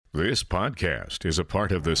This podcast is a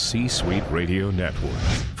part of the C-Suite Radio Network.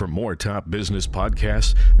 For more top business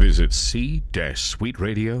podcasts, visit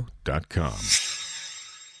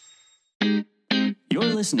c-suiteradio.com. You're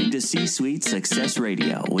listening to C-Suite Success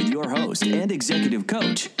Radio with your host and executive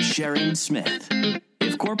coach, Sharon Smith.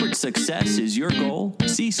 If corporate success is your goal,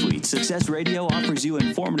 C-Suite Success Radio offers you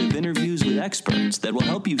informative interviews with experts that will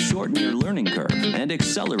help you shorten your learning curve and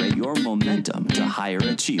accelerate your momentum to higher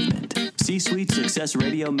achievement. C-Suite Success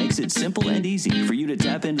Radio makes it simple and easy for you to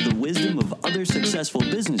tap into the wisdom of other successful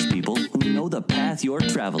business people who know the path you're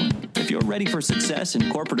traveling. If you're ready for success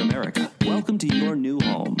in corporate America, welcome to your new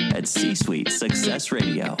home at C-Suite Success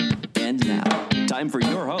Radio. And now, time for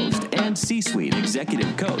your host and C-Suite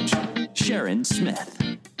executive coach, Sharon Smith.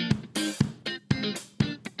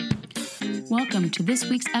 Welcome to this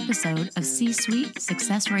week's episode of C-Suite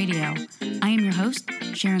Success Radio. I am your host,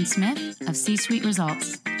 Sharon Smith of C-Suite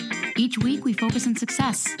Results. Each week we focus on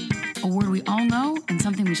success, a word we all know and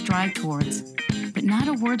something we strive towards, but not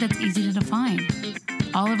a word that's easy to define.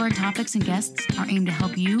 All of our topics and guests are aimed to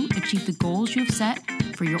help you achieve the goals you've set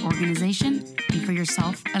for your organization and for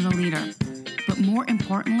yourself as a leader, but more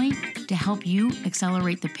importantly, to help you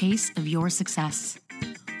accelerate the pace of your success.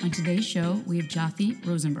 On today's show, we have Jyoti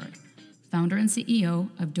Rosenberg, founder and CEO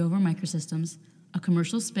of Dover Microsystems, a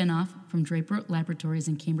commercial spin-off from Draper Laboratories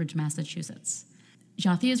in Cambridge, Massachusetts.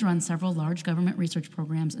 Jyoti has run several large government research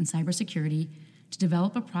programs in cybersecurity to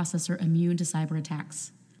develop a processor immune to cyber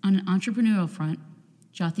attacks. On an entrepreneurial front,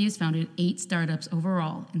 Jyoti has founded 8 startups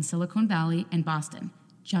overall in Silicon Valley and Boston.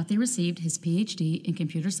 Jyoti received his PhD in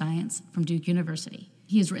computer science from Duke University.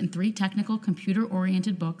 He has written 3 technical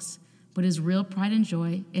computer-oriented books, but his real pride and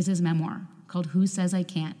joy is his memoir called Who Says I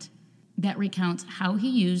Can't, that recounts how he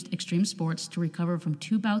used extreme sports to recover from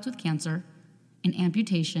 2 bouts with cancer, an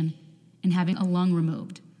amputation, and having a lung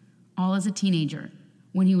removed, all as a teenager,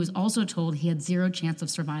 when he was also told he had 0 chance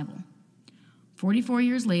of survival. 44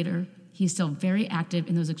 years later, he is still very active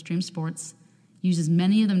in those extreme sports, uses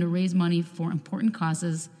many of them to raise money for important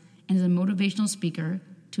causes, and is a motivational speaker,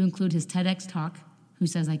 to include his TEDx talk, Who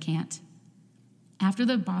Says I Can't. After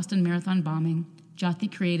the Boston Marathon bombing,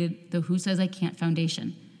 Jyoti created the Who Says I Can't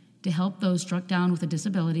Foundation to help those struck down with a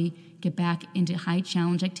disability get back into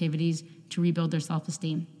high-challenge activities to rebuild their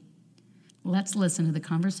self-esteem. Let's listen to the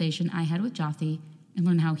conversation I had with Jyoti and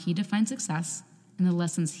learn how he defines success and the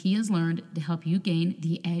lessons he has learned to help you gain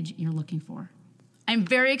the edge you're looking for. I'm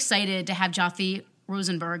very excited to have Jyoti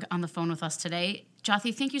Rosenberg on the phone with us today.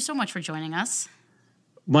 Jyoti, thank you so much for joining us.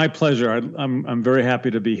 My pleasure. I'm very happy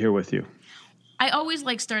to be here with you. I always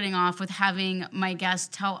like starting off with having my guests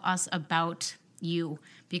tell us about you,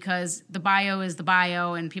 because the bio is the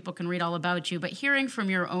bio and people can read all about you, but hearing from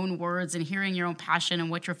your own words and hearing your own passion and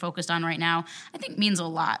what you're focused on right now, I think means a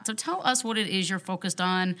lot. So tell us what it is you're focused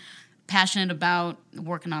on, passionate about,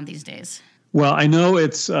 working on these days. Well, I know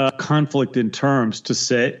it's a conflict in terms to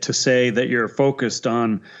say that you're focused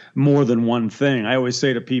on more than one thing. I always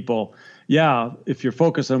say to people, yeah, if you're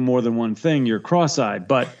focused on more than one thing, you're cross-eyed.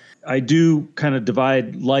 But I do kind of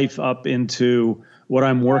divide life up into what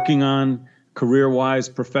I'm working on, career-wise,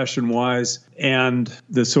 profession-wise, and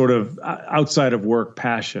the sort of outside of work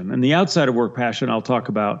passion. And the outside of work passion I'll talk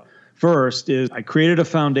about first is I created a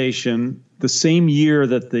foundation the same year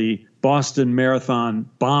that the Boston Marathon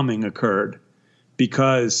bombing occurred,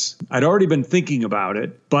 because I'd already been thinking about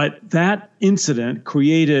it. But that incident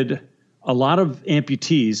created a lot of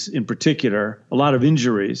amputees, in particular, a lot of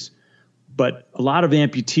injuries, but a lot of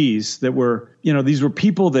amputees that were, these were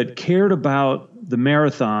people that cared about the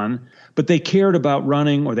marathon, but they cared about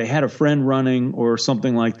running, or they had a friend running or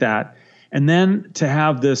something like that. And then to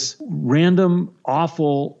have this random,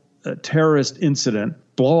 awful terrorist incident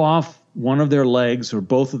blow off one of their legs or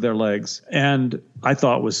both of their legs, and I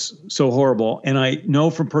thought was so horrible. And I know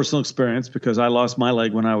from personal experience, because I lost my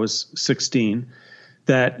leg when I was 16,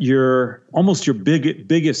 that your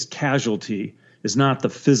biggest casualty is not the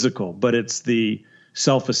physical, but it's the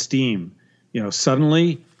self-esteem.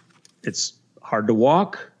 Suddenly it's hard to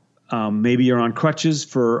walk. Maybe you're on crutches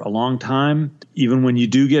for a long time. Even when you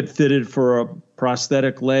do get fitted for a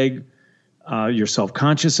prosthetic leg, you're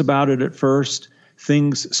self-conscious about it at first.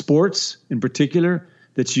 Sports in particular,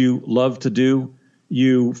 that you love to do,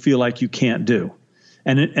 you feel like you can't do.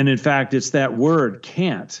 And in fact, it's that word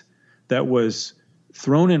can't that was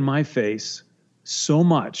thrown in my face so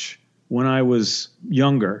much when I was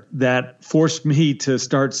younger that forced me to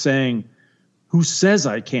start saying, who says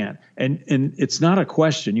I can't? And it's not a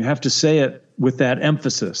question. You have to say it with that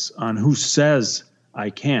emphasis on who says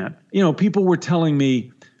I can't. People were telling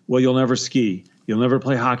me, well, you'll never ski. You'll never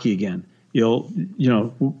play hockey again.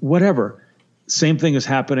 Whatever. Same thing is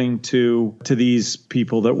happening to these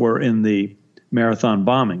people that were in the marathon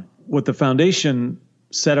bombing. What the foundation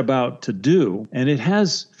set about to do, and it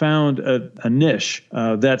has found a niche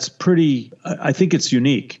that's pretty, I think it's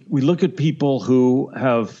unique. We look at people who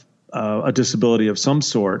have a disability of some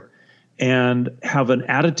sort and have an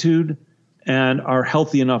attitude and are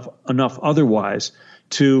healthy enough otherwise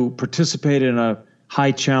to participate in a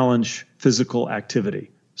high challenge physical activity,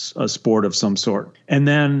 a sport of some sort. And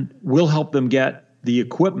then we'll help them get the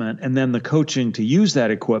equipment and then the coaching to use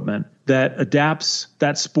that equipment that adapts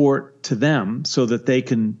that sport to them so that they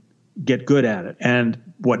can get good at it. And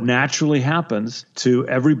what naturally happens to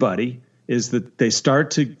everybody is that they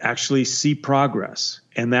start to actually see progress,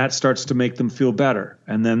 and that starts to make them feel better.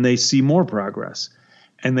 And then they see more progress,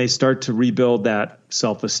 and they start to rebuild that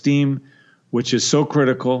self-esteem, which is so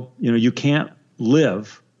critical. You can't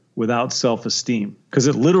live without self-esteem, because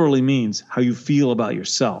it literally means how you feel about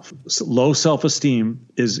yourself. Low self-esteem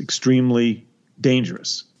is extremely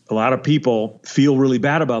dangerous. A lot of people feel really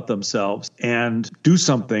bad about themselves and do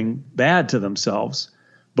something bad to themselves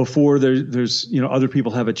before there's other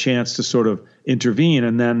people have a chance to sort of intervene.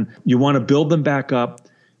 And then you want to build them back up,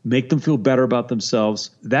 make them feel better about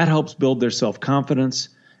themselves. That helps build their self-confidence,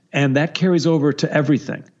 and that carries over to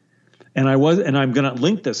everything. And I'm going to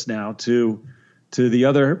link this now to the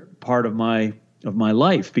other part of my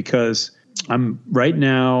life, because right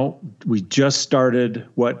now, we just started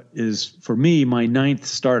what is, for me, my 9th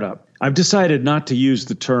startup. I've decided not to use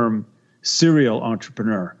the term serial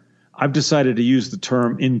entrepreneur. I've decided to use the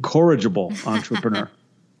term incorrigible entrepreneur.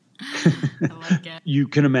 I like it. You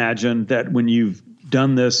can imagine that when you've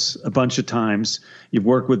done this a bunch of times, you've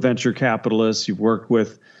worked with venture capitalists, you've worked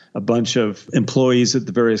with a bunch of employees at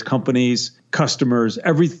the various companies, customers,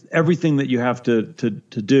 everything that you have to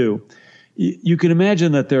do. You can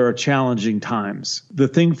imagine that there are challenging times. The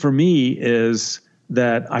thing for me is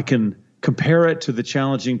that I can compare it to the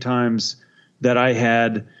challenging times that I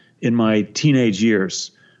had in my teenage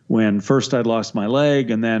years, when first I'd lost my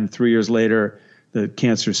leg, and then 3 years later, the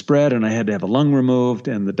cancer spread and I had to have a lung removed,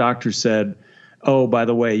 and the doctor said, oh, by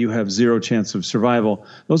the way, you have 0 chance of survival.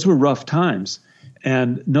 Those were rough times,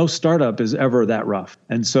 and no startup is ever that rough.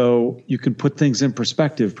 And so you can put things in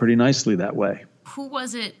perspective pretty nicely that way. Who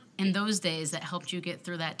was it in those days that helped you get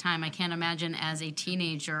through that time? I can't imagine as a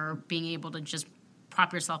teenager being able to just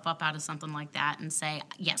prop yourself up out of something like that and say,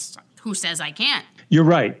 yes, who says I can't? You're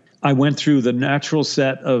right. I went through the natural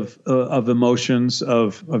set of emotions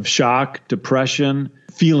of shock, depression,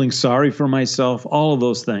 feeling sorry for myself, all of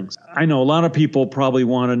those things. I know a lot of people probably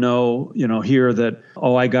want to know, hear that,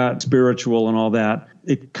 oh, I got spiritual and all that.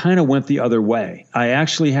 It kind of went the other way. I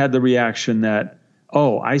actually had the reaction that,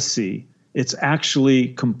 oh, I see. It's actually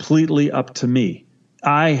completely up to me.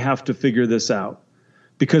 I have to figure this out,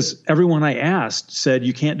 because everyone I asked said,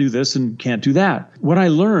 you can't do this and can't do that. What I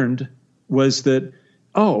learned was that,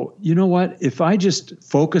 oh, you know what? If I just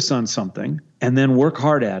focus on something and then work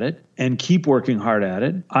hard at it and keep working hard at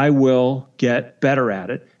it, I will get better at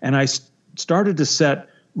it. And I started to set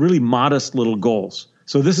really modest little goals.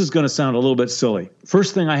 So this is going to sound a little bit silly.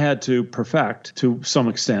 First thing I had to perfect to some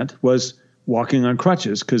extent was walking on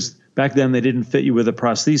crutches, because back then, they didn't fit you with a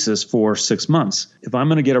prosthesis for 6 months. If I'm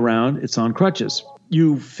going to get around, it's on crutches.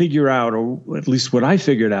 You figure out, or at least what I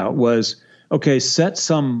figured out was, okay, set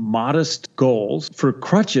some modest goals. For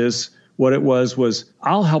crutches, what it was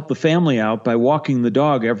I'll help the family out by walking the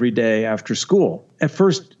dog every day after school. At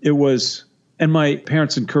first, it was, and my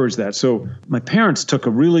parents encouraged that. So my parents took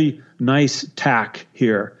a really nice tack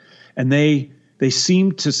here, and they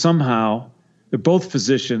seemed to somehow, they're both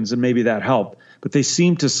physicians, and maybe that helped, but they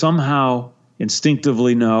seem to somehow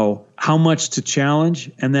instinctively know how much to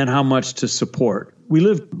challenge and then how much to support. We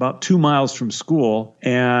lived about 2 miles from school,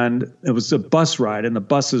 and it was a bus ride, and the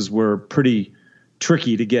buses were pretty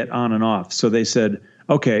tricky to get on and off. So they said,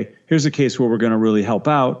 okay, here's a case where we're going to really help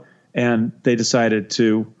out. And they decided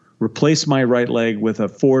to replace my right leg with a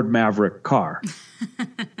Ford Maverick car.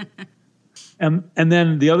 And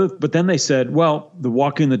then but then they said, well, the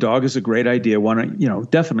walking the dog is a great idea. Why don't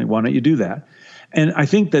you do that? And I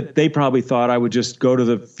think that they probably thought I would just go to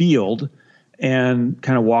the field and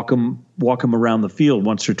kind of walk them around the field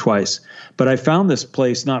once or twice. But I found this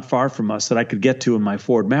place not far from us that I could get to in my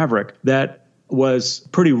Ford Maverick that was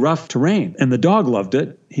pretty rough terrain. And the dog loved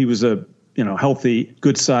it. He was a healthy,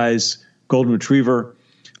 good size golden retriever,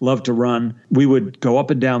 loved to run. We would go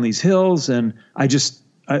up and down these hills, and I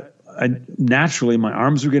naturally, my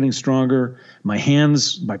arms were getting stronger. My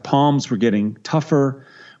palms were getting tougher.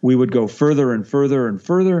 We would go further and further and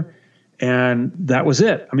further. And that was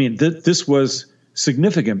it. I mean, this was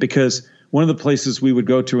significant, because one of the places we would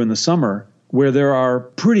go to in the summer where there are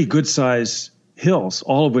pretty good-sized hills,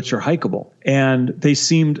 all of which are hikeable. And they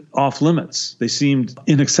seemed off limits. They seemed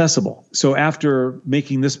inaccessible. So after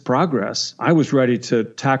making this progress, I was ready to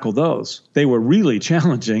tackle those. They were really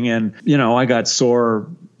challenging. And, I got sore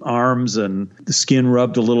arms and the skin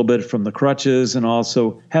rubbed a little bit from the crutches, and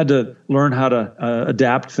also had to learn how to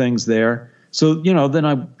adapt things there. So, then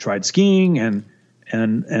I tried skiing and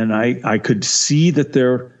I could see that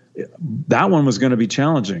that one was going to be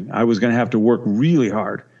challenging. I was going to have to work really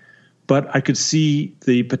hard. But I could see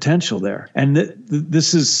the potential there. And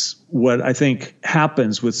this is what I think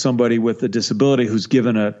happens with somebody with a disability who's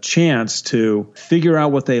given a chance to figure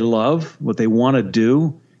out what they love, what they want to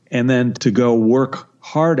do, and then to go work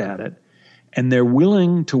hard at it. And they're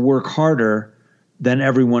willing to work harder than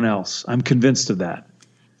everyone else. I'm convinced of that.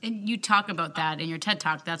 And you talk about that in your TED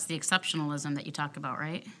Talk. That's the exceptionalism that you talk about,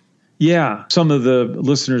 right? Yeah, some of the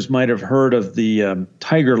listeners might have heard of the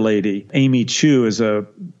Tiger Lady. Amy Chu is a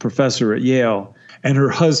professor at Yale, and her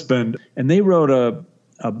husband. And they wrote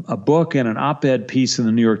a book and an op-ed piece in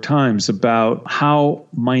the New York Times about how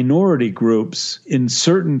minority groups in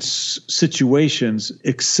certain situations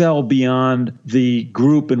excel beyond the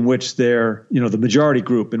group in which they're, the majority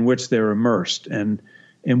group in which they're immersed. And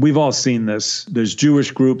we've all seen this. There's Jewish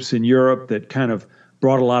groups in Europe that kind of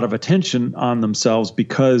brought a lot of attention on themselves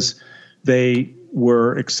because they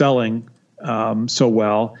were excelling so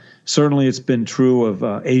well. Certainly it's been true of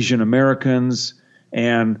Asian Americans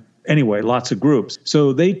and anyway, lots of groups.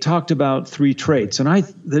 So they talked about 3 traits. And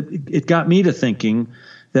it got me to thinking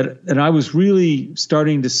that I was really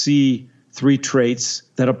starting to see 3 traits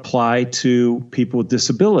that apply to people with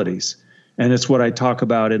disabilities. And it's what I talk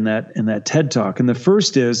about in that TED Talk. And the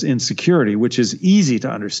first is insecurity, which is easy to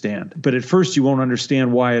understand. But at first, you won't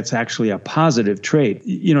understand why it's actually a positive trait.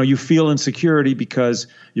 You feel insecurity because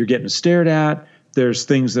you're getting stared at. There's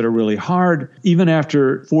things that are really hard. Even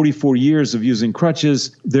after 44 years of using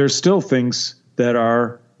crutches, there's still things that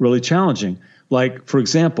are really challenging. Like, for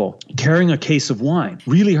example, carrying a case of wine.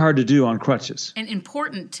 Really hard to do on crutches. And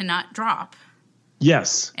important to not drop.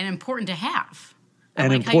 Yes. And important to have.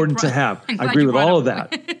 And important to have. I agree with all of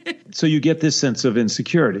that. So you get this sense of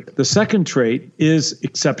insecurity. The second trait is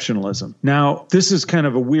exceptionalism. Now, this is kind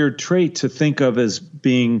of a weird trait to think of as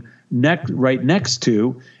being right next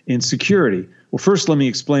to insecurity. Well, first, let me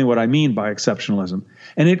explain what I mean by exceptionalism.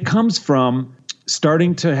 And it comes from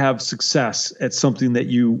starting to have success at something that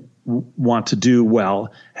you want to do well,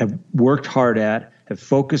 have worked hard at, have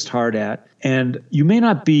focused hard at, and you may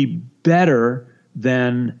not be better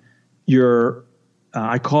than your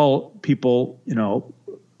I call people,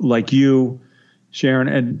 like you, Sharon,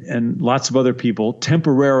 and lots of other people,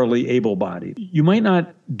 temporarily able-bodied. You might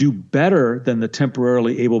not do better than the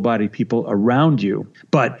temporarily able-bodied people around you,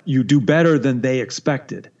 but you do better than they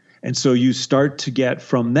expected. And so you start to get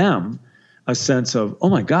from them a sense of, oh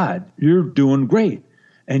my God, you're doing great.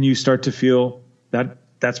 And you start to feel that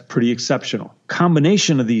that's pretty exceptional.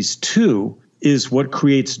 Combination of these two is what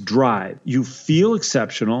creates drive. You feel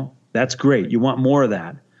exceptional. That's great. You want more of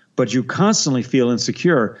that. But you constantly feel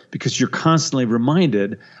insecure because you're constantly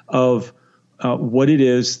reminded of what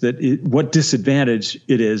disadvantage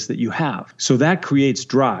it is that you have. So that creates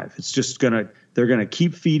drive. It's just they're going to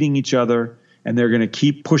keep feeding each other and they're going to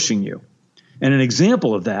keep pushing you. And an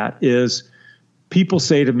example of that is people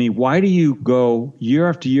say to me, why do you go year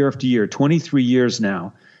after year after year, 23 years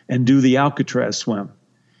now, and do the Alcatraz swim?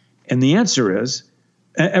 And the answer is,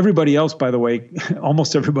 everybody else, by the way,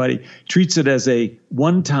 almost everybody treats it as a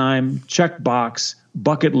one-time checkbox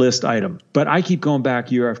bucket list item. But I keep going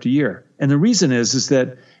back year after year. And the reason is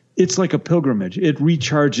that it's like a pilgrimage. It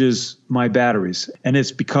recharges my batteries. And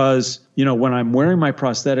it's because, when I'm wearing my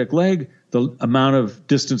prosthetic leg, the amount of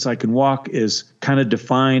distance I can walk is kind of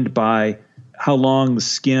defined by how long the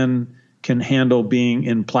skin can handle being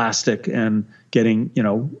in plastic and getting,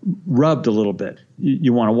 rubbed a little bit.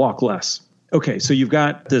 You want to walk less. Okay, so you've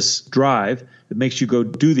got this drive that makes you go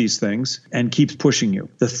do these things and keeps pushing you.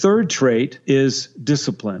 The third trait is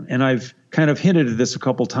discipline. And I've kind of hinted at this a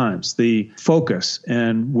couple times, the focus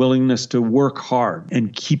and willingness to work hard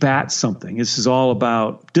and keep at something. This is all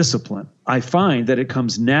about discipline. I find that it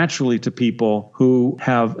comes naturally to people who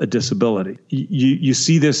have a disability. You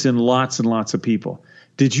see this in lots and lots of people.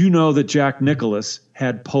 Did you know that Jack Nicklaus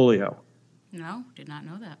had polio? No, did not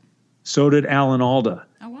know that. So did Alan Alda.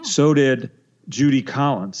 Oh, wow. So did Judy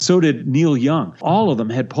Collins. So did Neil Young. All of them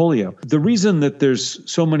had polio. The reason that there's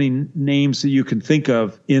so many names that you can think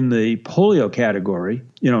of in the polio category,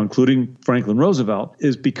 including Franklin Roosevelt,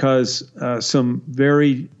 is because some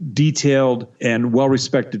very detailed and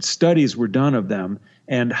well-respected studies were done of them.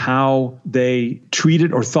 and how they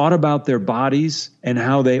treated or thought about their bodies and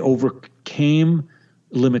how they overcame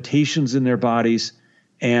limitations in their bodies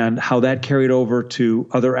and how that carried over to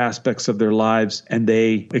other aspects of their lives, and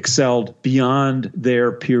they excelled beyond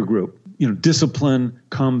their peer group. Discipline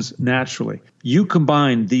comes naturally. You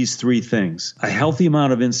combine these three things, a healthy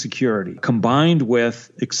amount of insecurity combined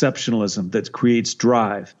with exceptionalism that creates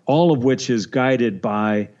drive, all of which is guided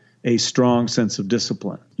by a strong sense of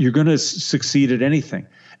discipline. You're going to succeed at anything.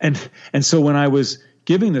 And so when I was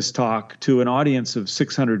giving this talk to an audience of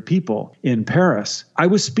 600 people in Paris, I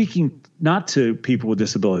was speaking not to people with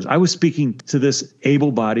disabilities. I was speaking to this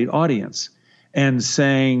able-bodied audience and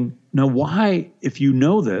saying, now why, if you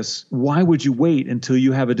know this, why would you wait until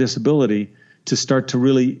you have a disability to start to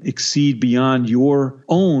really exceed beyond your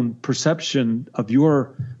own perception of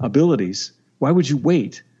your abilities? Why would you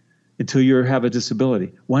wait until you have a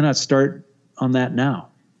disability? Why not start on that now?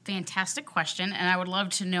 Fantastic question. And I would love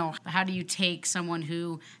to know, how do you take someone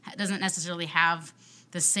who doesn't necessarily have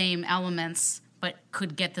the same elements but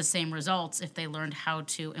could get the same results if they learned how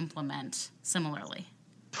to implement similarly?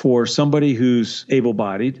 For somebody who's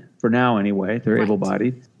able-bodied, for now anyway, they're right.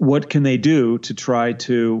 Able-bodied, what can they do to try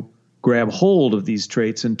to grab hold of these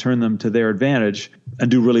traits and turn them to their advantage and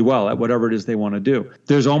do really well at whatever it is they want to do?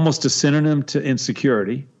 There's almost a synonym to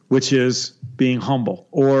insecurity, which is being humble.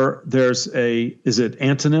 Or is it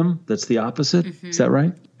antonym? That's the opposite. Mm-hmm. Is that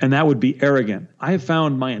right? And that would be arrogant. I have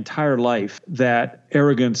found my entire life that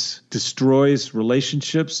arrogance destroys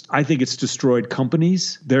relationships. I think it's destroyed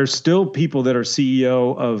companies. There's still people that are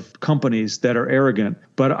CEO of companies that are arrogant,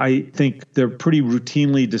 but I think they're pretty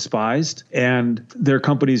routinely despised, and their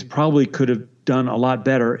companies probably could have done a lot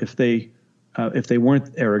better if they weren't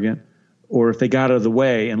arrogant, or if they got out of the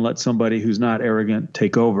way and let somebody who's not arrogant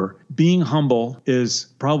take over. Being humble is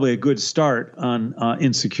probably a good start on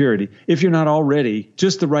insecurity, if you're not already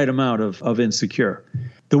just the right amount of insecure.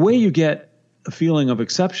 The way you get a feeling of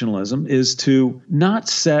exceptionalism is to not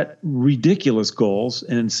set ridiculous goals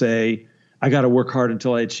and say, I got to work hard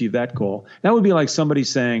until I achieve that goal. That would be like somebody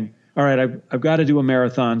saying, all right, I've got to do a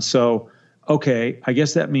marathon, so, okay, I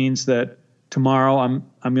guess that means that tomorrow I'm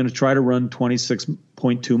going to try to run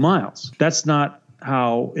 26.2 miles. That's not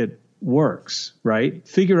how it works, right?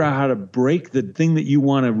 Figure out how to break the thing that you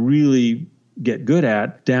want to really get good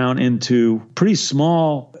at down into pretty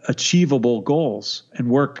small, achievable goals and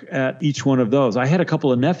work at each one of those. I had a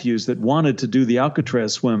couple of nephews that wanted to do the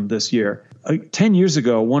Alcatraz swim this year. 10 years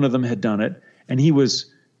ago, one of them had done it, and he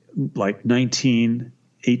was like 19,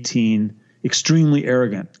 18, extremely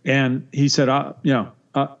arrogant. And he said, I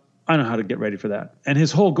know how to get ready for that. And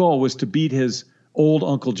his whole goal was to beat his old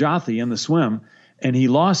Uncle Jothy in the swim. And he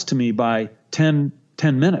lost to me by 10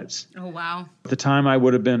 minutes. Oh, wow. At the time, I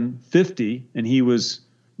would have been 50, and he was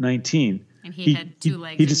 19. And he had two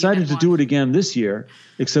legs. He decided to do it again this year,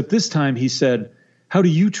 except this time he said, how do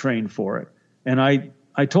you train for it? And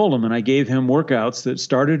I told him, and I gave him workouts that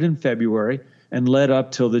started in February and led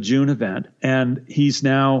up till the June event. And he's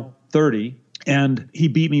now 30. And he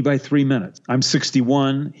beat me by 3 minutes. I'm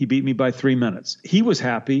 61. He beat me by 3 minutes. He was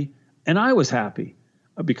happy, and I was happy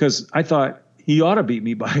because I thought he ought to beat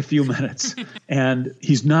me by a few minutes. And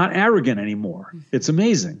he's not arrogant anymore. It's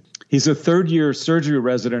amazing. He's a third-year surgery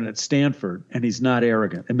resident at Stanford, and he's not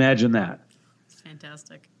arrogant. Imagine that. It's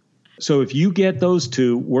fantastic. So if you get those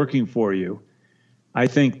two working for you, I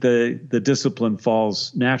think the discipline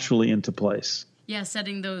falls naturally into place. Yeah,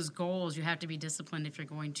 setting those goals, you have to be disciplined if you're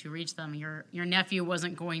going to reach them. Your nephew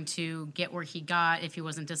wasn't going to get where he got if he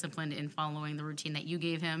wasn't disciplined in following the routine that you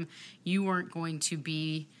gave him. You weren't going to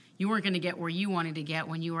get where you wanted to get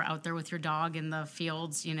when you were out there with your dog in the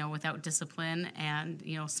fields, without discipline and,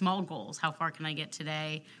 small goals. How far can I get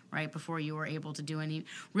today, right, before you were able to do any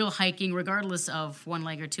real hiking, regardless of one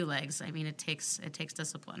leg or two legs. I mean, it takes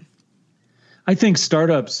discipline. I think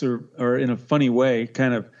startups are in a funny way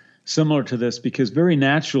kind of similar to this, because very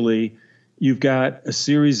naturally you've got a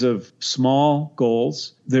series of small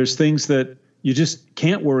goals. There's things that you just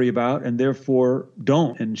can't worry about and therefore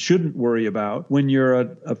don't and shouldn't worry about when you're a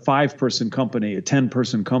 5-person company, a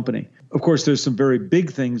 10-person company. Of course, there's some very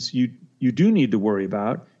big things you do need to worry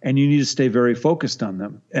about, and you need to stay very focused on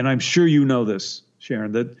them. And I'm sure you know this,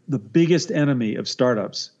 Sharon, that the biggest enemy of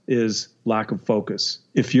startups is lack of focus.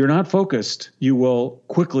 If you're not focused, you will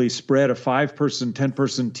quickly spread a 5-person,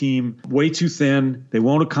 10-person team way too thin. They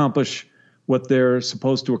won't accomplish what they're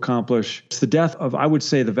supposed to accomplish. It's the death of, I would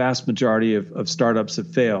say, the vast majority of startups that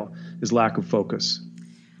fail is lack of focus.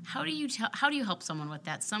 How do you help someone with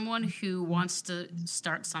that? Someone who wants to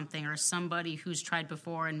start something, or somebody who's tried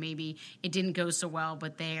before and maybe it didn't go so well,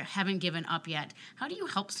 but they haven't given up yet. How do you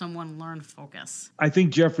help someone learn focus? I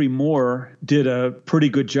think Jeffrey Moore did a pretty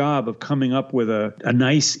good job of coming up with a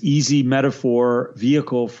nice, easy metaphor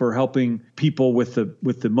vehicle for helping people with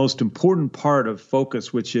the most important part of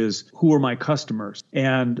focus, which is, who are my customers?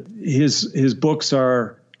 And his books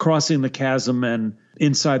are Crossing the Chasm and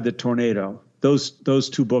Inside the Tornado. Those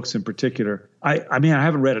two books in particular. I mean, I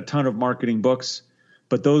haven't read a ton of marketing books,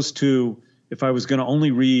 but those two, if I was going to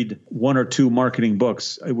only read one or two marketing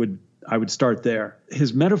books, I would start there.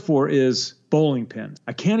 His metaphor is bowling pins.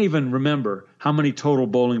 I can't even remember how many total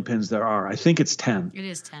bowling pins there are. I think it's 10. It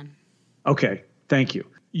is 10. Okay, thank you.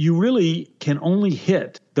 You really can only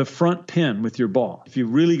hit the front pin with your ball. If you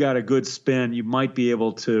really got a good spin, you might be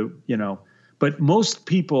able to, but most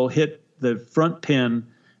people hit the front pin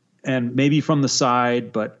and maybe from the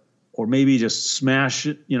side, or maybe just smash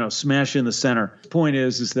it, smash in the center. The point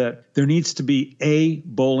is that there needs to be a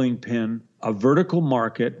bowling pin, a vertical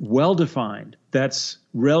market, well-defined, that's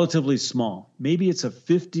relatively small. Maybe it's a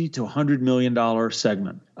 $50 to $100 million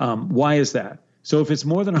segment. Why is that? So if it's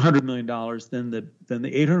more than $100 million, then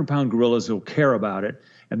the 800-pound gorillas will care about it,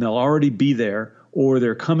 and they'll already be there, or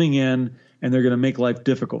they're coming in and they're going to make life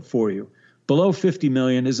difficult for you. Below 50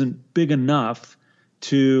 million isn't big enough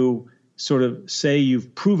to sort of say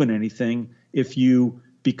you've proven anything if you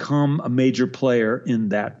become a major player in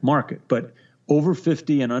that market. But over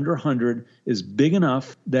 50 and under 100 is big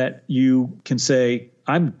enough that you can say,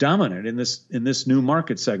 I'm dominant in this new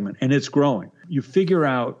market segment, and it's growing. You figure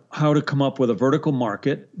out how to come up with a vertical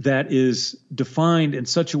market that is defined in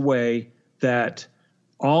such a way that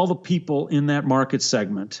all the people in that market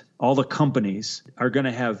segment, all the companies, are going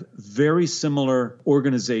to have very similar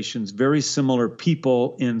organizations, very similar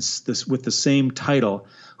people with the same title,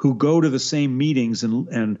 who go to the same meetings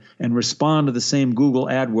and respond to the same Google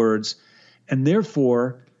AdWords. And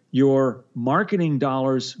therefore, your marketing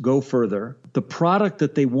dollars go further. The product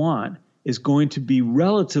that they want is going to be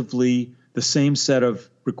relatively the same set of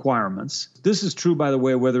requirements. This is true, by the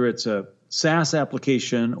way, whether it's a SaaS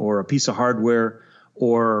application or a piece of hardware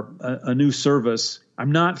or a new service.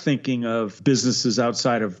 I'm not thinking of businesses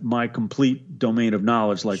outside of my complete domain of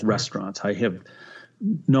knowledge, like restaurants. I have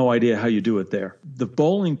no idea how you do it there. The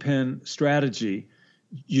bowling pin strategy,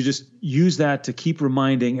 you just use that to keep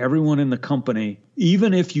reminding everyone in the company,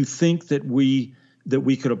 even if you think that we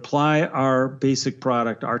could apply our basic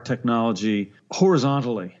product, our technology,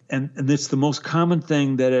 horizontally. And it's the most common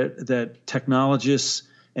thing that technologists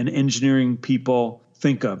and engineering people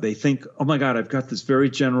think of. They think, oh my God, I've got this very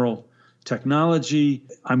general technology.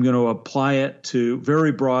 I'm going to apply it to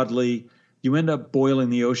very broadly. You end up boiling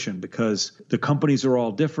the ocean because the companies are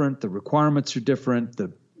all different. The requirements are different.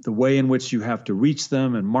 The way in which you have to reach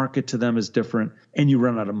them and market to them is different, and you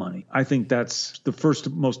run out of money. I think that's the first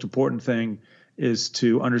most important thing, is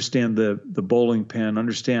to understand the bowling pin,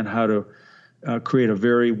 understand how to create a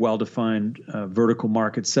very well-defined vertical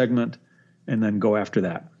market segment, and then go after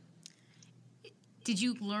that. Did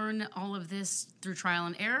you learn all of this through trial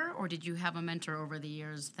and error, or did you have a mentor over the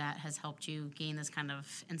years that has helped you gain this kind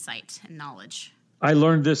of insight and knowledge? I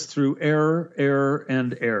learned this through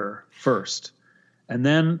error first. And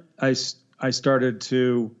then I started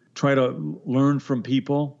to try to learn from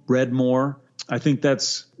people, read more. I think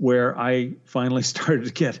that's where I finally started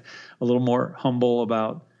to get a little more humble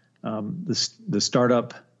about the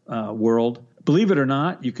startup world. Believe it or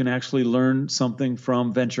not, you can actually learn something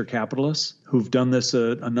from venture capitalists who've done this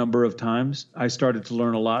a number of times. I started to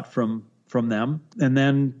learn a lot from them, and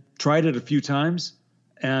then tried it a few times,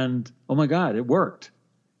 and oh my God, it worked.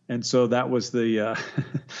 And so that was that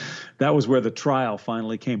was where the trial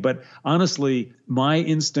finally came. But honestly, my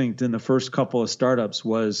instinct in the first couple of startups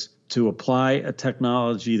was to apply a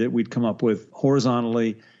technology that we'd come up with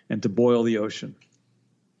horizontally and to boil the ocean.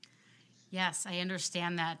 Yes, I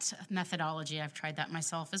understand that methodology. I've tried that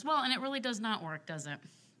myself as well, and it really does not work, does it?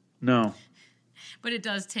 No. But it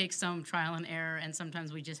does take some trial and error, and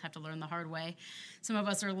sometimes we just have to learn the hard way. Some of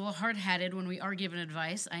us are a little hard-headed when we are given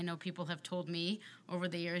advice. I know people have told me over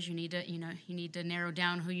the years, you need to narrow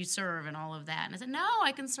down who you serve and all of that. And I said, no,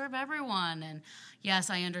 I can serve everyone. And yes,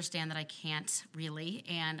 I understand that I can't really,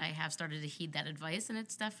 and I have started to heed that advice, and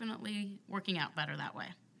it's definitely working out better that way.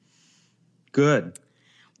 Good.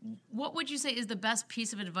 What would you say is the best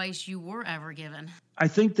piece of advice you were ever given? I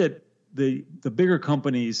think that the bigger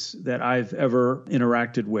companies that I've ever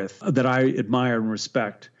interacted with, that I admire and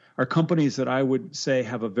respect, are companies that I would say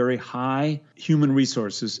have a very high human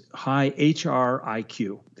resources, high HR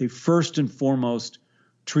IQ. They first and foremost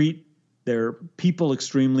treat their people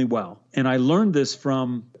extremely well. And I learned this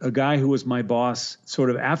from a guy who was my boss sort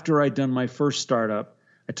of after I'd done my first startup.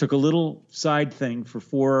 I took a little side thing for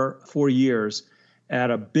four years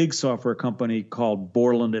at a big software company called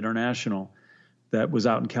Borland International that was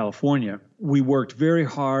out in California. We worked very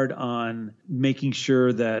hard on making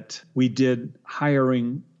sure that we did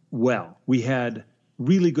hiring well. We had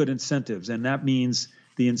really good incentives, and that means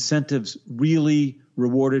the incentives really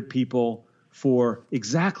rewarded people for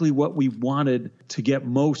exactly what we wanted to get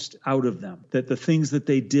most out of them, that the things that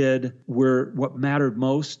they did were what mattered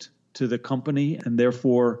most to the company, and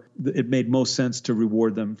therefore it made most sense to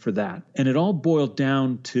reward them for that. And it all boiled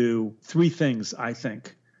down to three things, I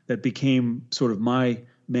think, that became sort of my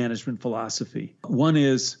management philosophy. One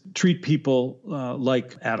is treat people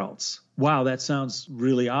like adults. Wow, that sounds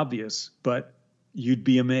really obvious, but you'd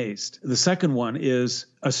be amazed. The second one is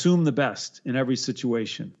assume the best in every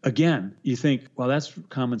situation. Again, you think, well, that's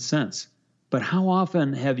common sense. But how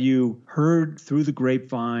often have you heard through the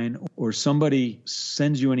grapevine or somebody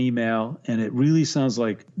sends you an email and it really sounds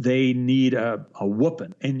like they need a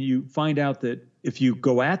whooping, and you find out that if you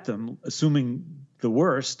go at them, assuming the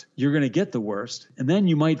worst, you're going to get the worst. And then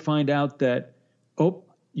you might find out that, oh,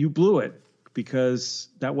 you blew it because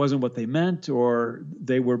that wasn't what they meant, or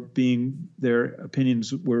their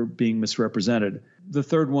opinions were being misrepresented. The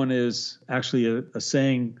third one is actually a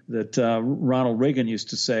saying that Ronald Reagan used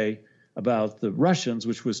to say about the Russians,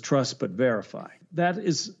 which was trust but verify. That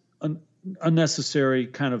is an unnecessary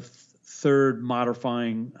kind of third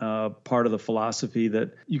modifying part of the philosophy,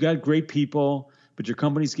 that you got great people, but your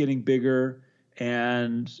company's getting bigger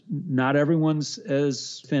and not everyone's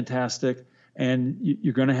as fantastic. And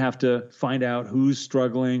you're going to have to find out who's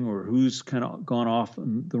struggling or who's kind of gone off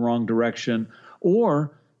in the wrong direction,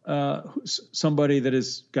 or somebody that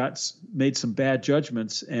has made some bad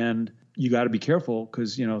judgments, and you got to be careful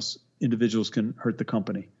because, individuals can hurt the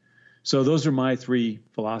company. So those are my three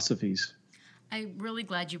philosophies. I'm really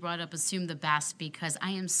glad you brought up assume the best, because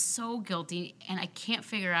I am so guilty and I can't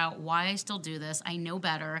figure out why I still do this. I know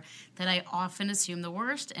better that I often assume the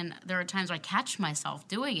worst, and there are times where I catch myself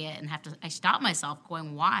doing it and I stop myself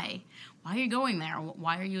going, why? Why are you going there?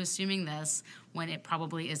 Why are you assuming this when it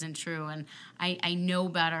probably isn't true? And I know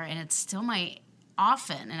better, and it's still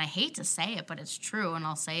often, and I hate to say it, but it's true, and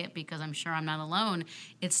I'll say it because I'm sure I'm not alone,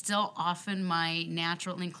 it's still often my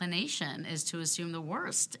natural inclination is to assume the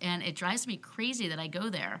worst, and it drives me crazy that I go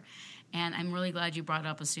there. And I'm really glad you brought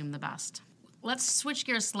up assume the best. Let's switch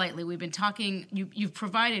gears slightly. We've been talking, you've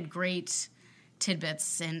provided great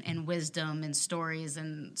tidbits and wisdom and stories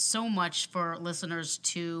and so much for listeners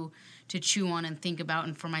to chew on and think about,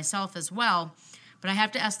 and for myself as well. But I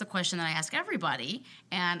have to ask the question that I ask everybody,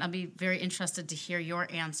 and I'll be very interested to hear your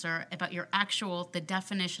answer about the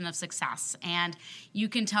definition of success. And you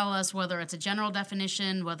can tell us whether it's a general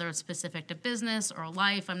definition, whether it's specific to business or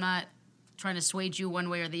life. I'm not trying to sway you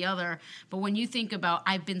one way or the other, but when you think about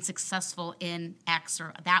I've been successful in X,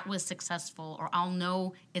 or that was successful, or I'll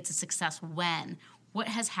know it's a success when, what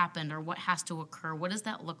has happened or what has to occur? What does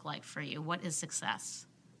that look like for you? What is success?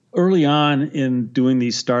 Early on in doing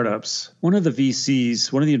these startups, one of the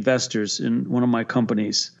VCs, one of the investors in one of my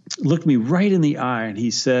companies, looked me right in the eye and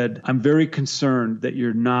he said, I'm very concerned that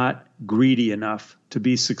you're not greedy enough to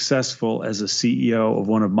be successful as a CEO of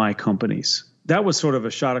one of my companies. That was sort of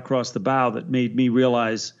a shot across the bow that made me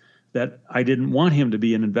realize that I didn't want him to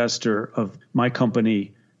be an investor of my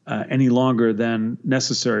company any longer than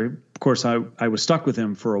necessary. Of course, I was stuck with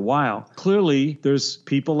him for a while. Clearly, there's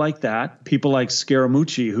people like that, people like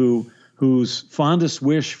Scaramucci, whose fondest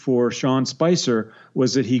wish for Sean Spicer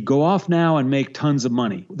was that he'd go off now and make tons of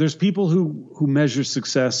money. There's people who measure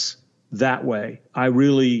success that way. I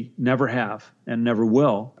really never have and never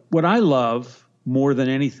will. What I love more than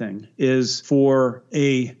anything is for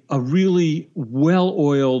a really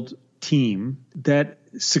well-oiled team that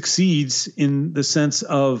succeeds in the sense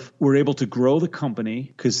of we're able to grow the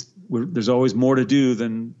company, because there's always more to do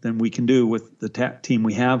than we can do with the team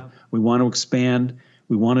we have. We want to expand.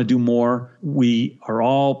 We want to do more. We are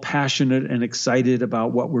all passionate and excited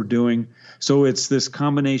about what we're doing. So it's this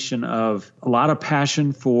combination of a lot of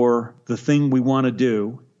passion for the thing we want to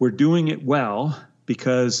do. We're doing it well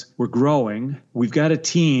because we're growing. We've got a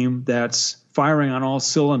team that's firing on all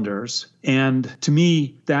cylinders. And to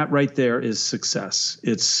me, that right there is success.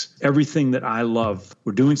 It's everything that I love.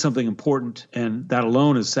 We're doing something important, and that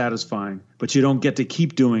alone is satisfying. But you don't get to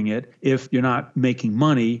keep doing it if you're not making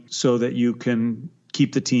money so that you can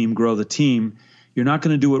keep the team, grow the team. You're not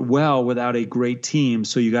going to do it well without a great team.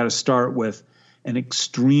 So you got to start with an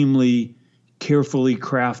extremely carefully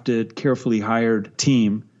crafted, carefully hired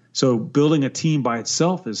team. So building a team by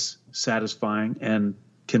itself is satisfying and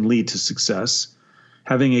can lead to success.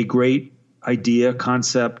 Having a great idea,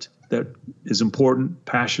 concept that is important,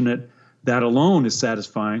 passionate, that alone is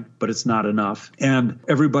satisfying, but it's not enough. And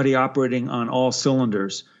everybody operating on all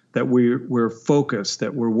cylinders, that we're focused,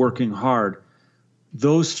 that we're working hard.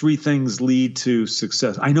 Those three things lead to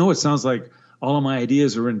success. I know it sounds like all of my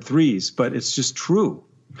ideas are in threes, but it's just true.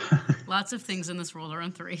 Lots of things in this world are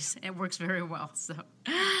in threes. It works very well. So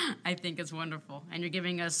I think it's wonderful. And you're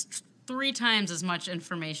giving us 3 times as much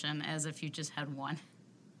information as if you just had one.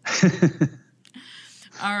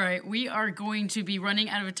 All right. We are going to be running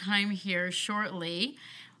out of time here shortly.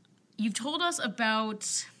 You've told us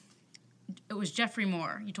about, it was Jeffrey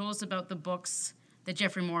Moore. You told us about the books that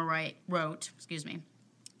Jeffrey Moore wrote.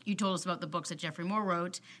 You told us about the books that Jeffrey Moore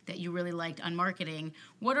wrote that you really liked on marketing.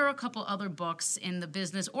 What are a couple other books in the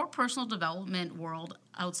business or personal development world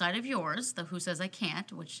outside of yours, the Who Says I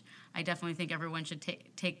Can't, which I definitely think everyone should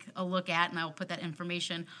take a look at, and I'll put that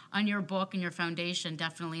information on your book and your foundation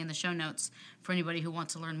definitely in the show notes for anybody who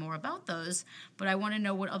wants to learn more about those. But I want to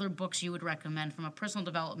know what other books you would recommend from a personal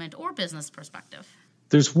development or business perspective.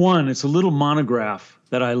 There's one, it's a little monograph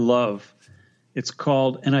that I love. It's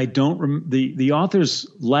called, and I don't the author's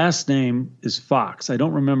last name is Fox. I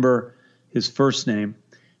don't remember his first name.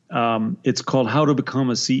 It's called How to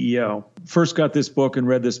Become a CEO. First got this book and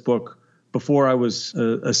read this book before I was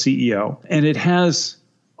a CEO. And it has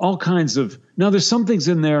all kinds of, now there's some things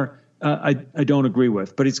in there I don't agree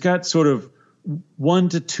with, but it's got sort of 1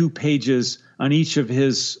 to 2 pages on each of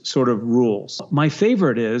his sort of rules. My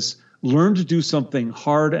favorite is learn to do something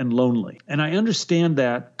hard and lonely. And I understand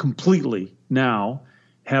that completely now,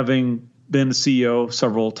 having been a CEO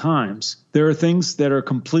several times. There are things that are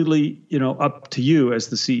completely, up to you as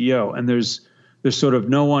the CEO. And there's sort of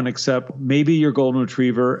no one except maybe your golden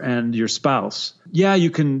retriever and your spouse. Yeah, you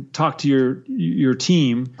can talk to your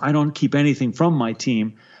team. I don't keep anything from my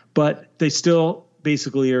team, but they still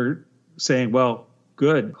basically are saying, well,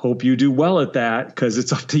 good. Hope you do well at that because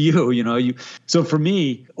it's up to you. So for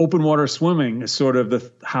me, open water swimming is sort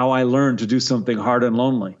of how I learned to do something hard and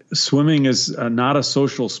lonely. Swimming is not a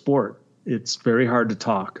social sport. It's very hard to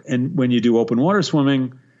talk. And when you do open water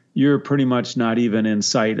swimming, you're pretty much not even in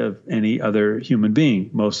sight of any other human being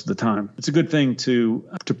most of the time. It's a good thing to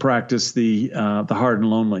practice the hard and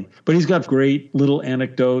lonely. But he's got great little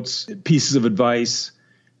anecdotes, pieces of advice.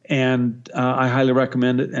 And I highly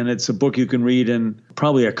recommend it. And it's a book you can read in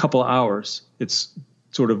probably a couple hours. It's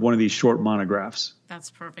sort of one of these short monographs.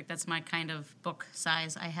 That's perfect. That's my kind of book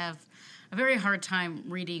size. I have a very hard time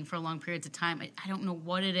reading for long periods of time. I don't know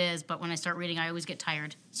what it is, but when I start reading, I always get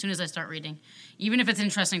tired as soon as I start reading, even if it's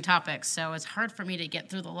interesting topics. So it's hard for me to get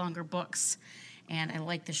through the longer books, and I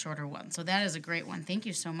like the shorter one. So that is a great one. Thank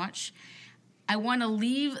you so much. I want to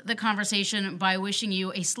leave the conversation by wishing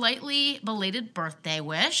you a slightly belated birthday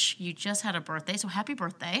wish. You just had a birthday, so happy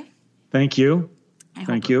birthday. Thank you.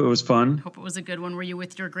 Thank you. It was fun. Hope it was a good one. Were you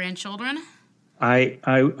with your grandchildren? I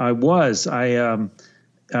was.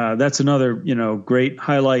 That's another, great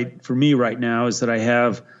highlight for me right now is that I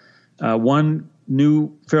have one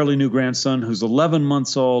fairly new grandson who's 11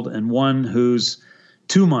 months old and one who's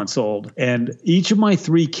 2 months old. And each of my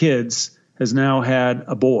 3 kids has now had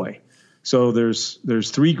a boy. So there's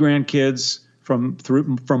 3 grandkids from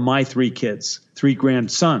my 3 kids, 3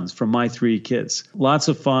 grandsons from my 3 kids. Lots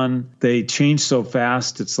of fun. They change so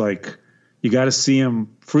fast. It's like you got to see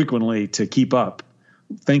them frequently to keep up.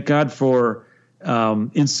 Thank God for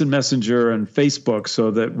Instant Messenger and Facebook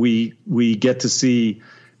so that we get to see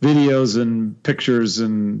videos and pictures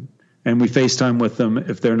and we FaceTime with them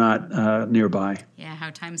if they're not nearby. Yeah,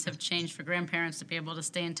 how times have changed for grandparents to be able to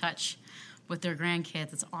stay in touch with their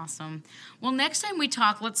grandkids. It's awesome. Well, next time we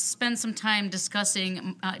talk, let's spend some time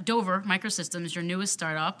discussing Dover Microsystems, your newest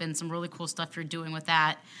startup, and some really cool stuff you're doing with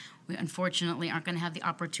that. We unfortunately aren't going to have the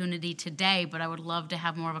opportunity today, but I would love to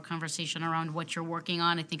have more of a conversation around what you're working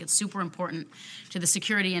on. I think it's super important to the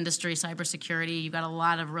security industry, cybersecurity. You've got a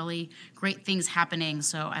lot of really great things happening,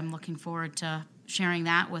 so I'm looking forward to sharing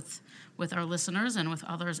that with our listeners and with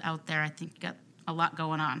others out there. I think you've got a lot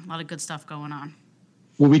going on, a lot of good stuff going on.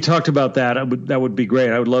 Well, we talked about that. That would be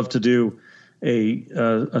great. I would love to do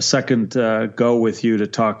a second go with you to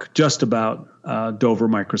talk just about Dover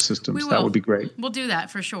Microsystems. That would be great. We'll do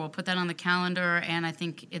that for sure. We'll put that on the calendar, and I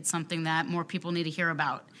think it's something that more people need to hear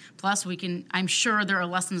about. Plus, I'm sure there are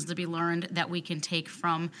lessons to be learned that we can take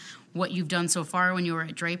from what you've done so far when you were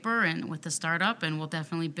at Draper and with the startup, and we'll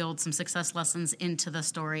definitely build some success lessons into the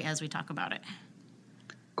story as we talk about it.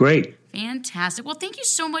 Great. Fantastic. Well, thank you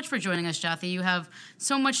so much for joining us, Jyoti. You have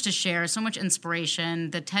so much to share, so much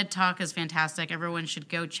inspiration. The TED Talk is fantastic. Everyone should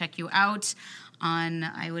go check you out on,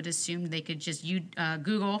 I would assume they could just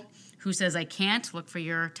Google Who Says I Can't. Look for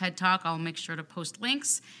your TED Talk. I'll make sure to post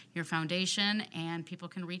links, your foundation, and people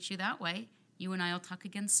can reach you that way. You and I will talk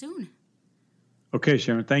again soon. Okay,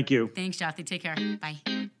 Sharon. Thank you. Thanks, Jyoti. Take care. Bye.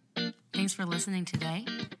 Thanks for listening today.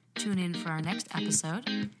 Tune in for our next episode.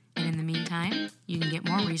 And in the meantime, you can get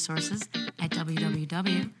more resources at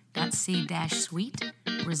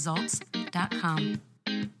www.c-suiteresults.com.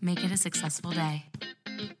 Make it a successful day.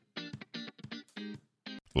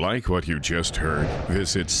 Like what you just heard?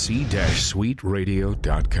 Visit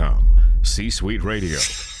c-suiteradio.com. C-Suite Radio,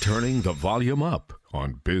 turning the volume up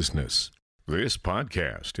on business. This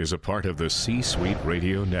podcast is a part of the C-Suite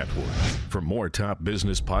Radio Network. For more top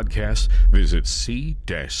business podcasts, visit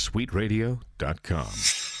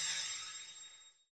c-suiteradio.com.